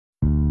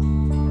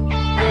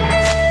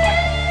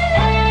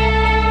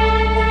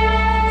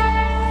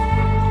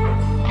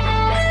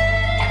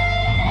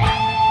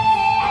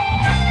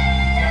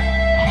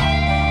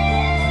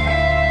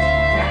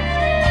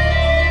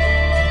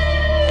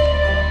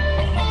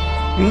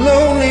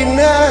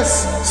Loneliness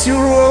is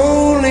your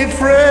only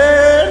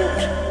friend.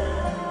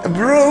 A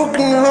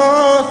broken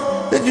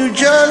heart that you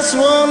just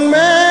want,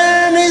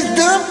 man, is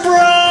the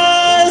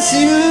price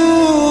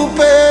you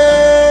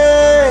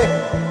pay.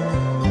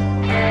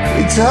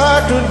 It's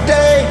hard to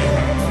take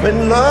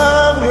when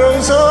love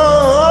grows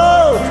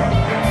old.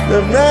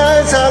 The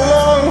nights are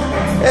long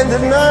and the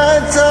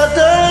nights are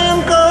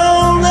damn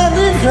cold, and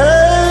it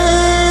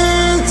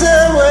fades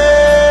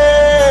away.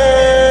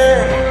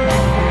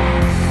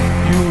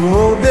 You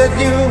hope that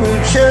you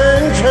will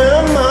change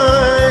her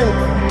mind,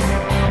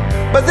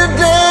 but the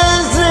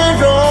days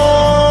drift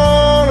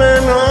on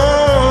and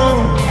on.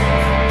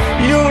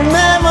 You'll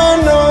never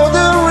know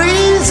the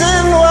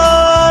reason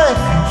why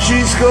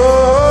she's gone.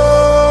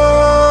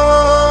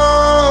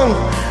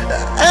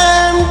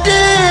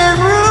 Empty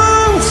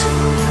rooms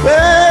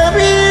where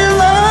we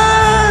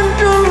learn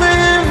to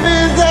live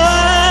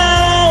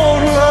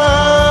without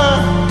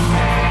love.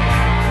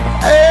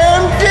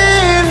 Empty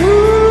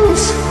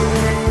rooms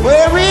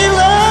where we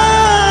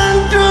learn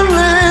to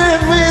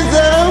live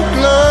without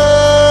love.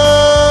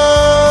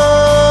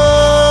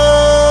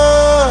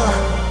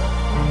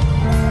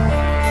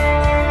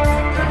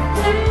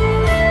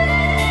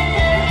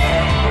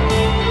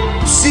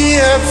 See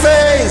her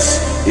face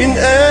in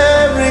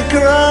every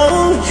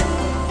crowd.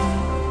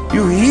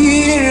 You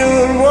hear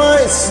your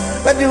voice,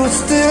 but you're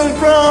still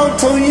proud,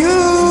 so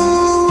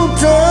you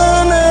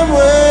turn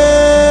away.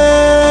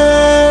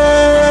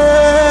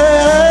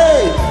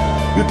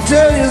 You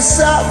tell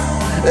yourself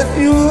that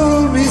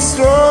you'll be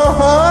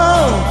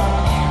strong,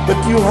 but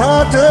your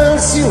heart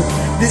tells you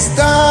this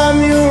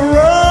time you're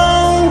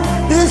wrong.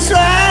 This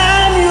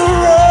time you're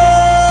wrong.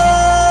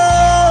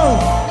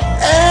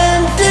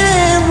 Empty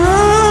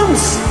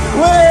rooms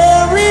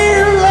where we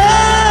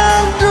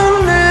learn to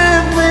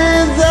live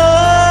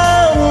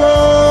without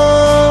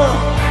love.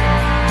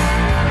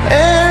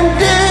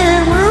 Empty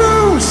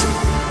rooms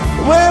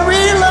where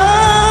we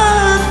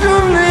learn to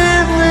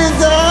live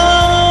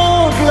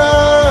without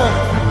love.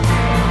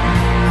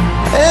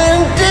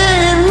 Empty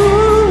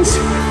rooms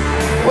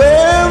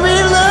where we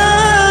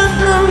learn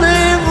to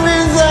live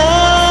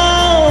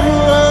without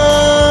love.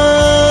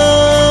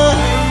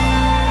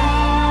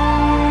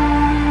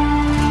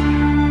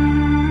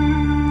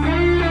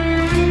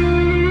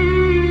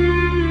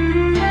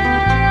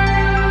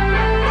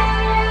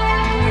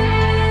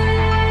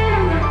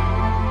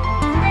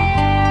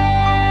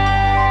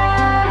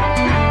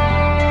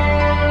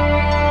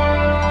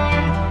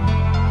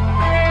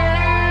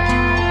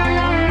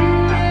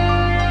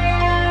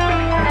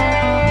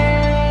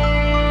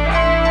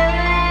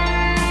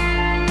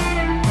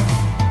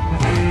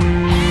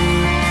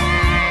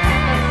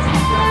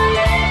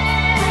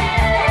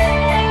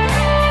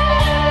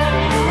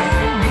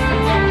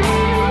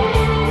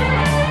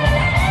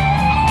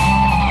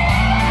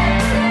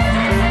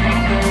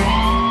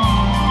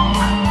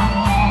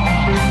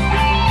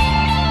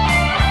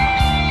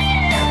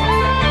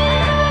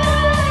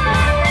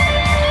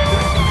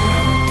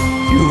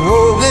 You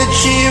hope that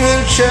she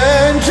will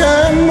change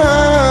her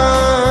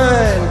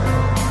mind,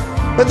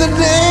 but the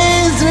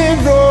days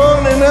drift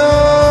on and on.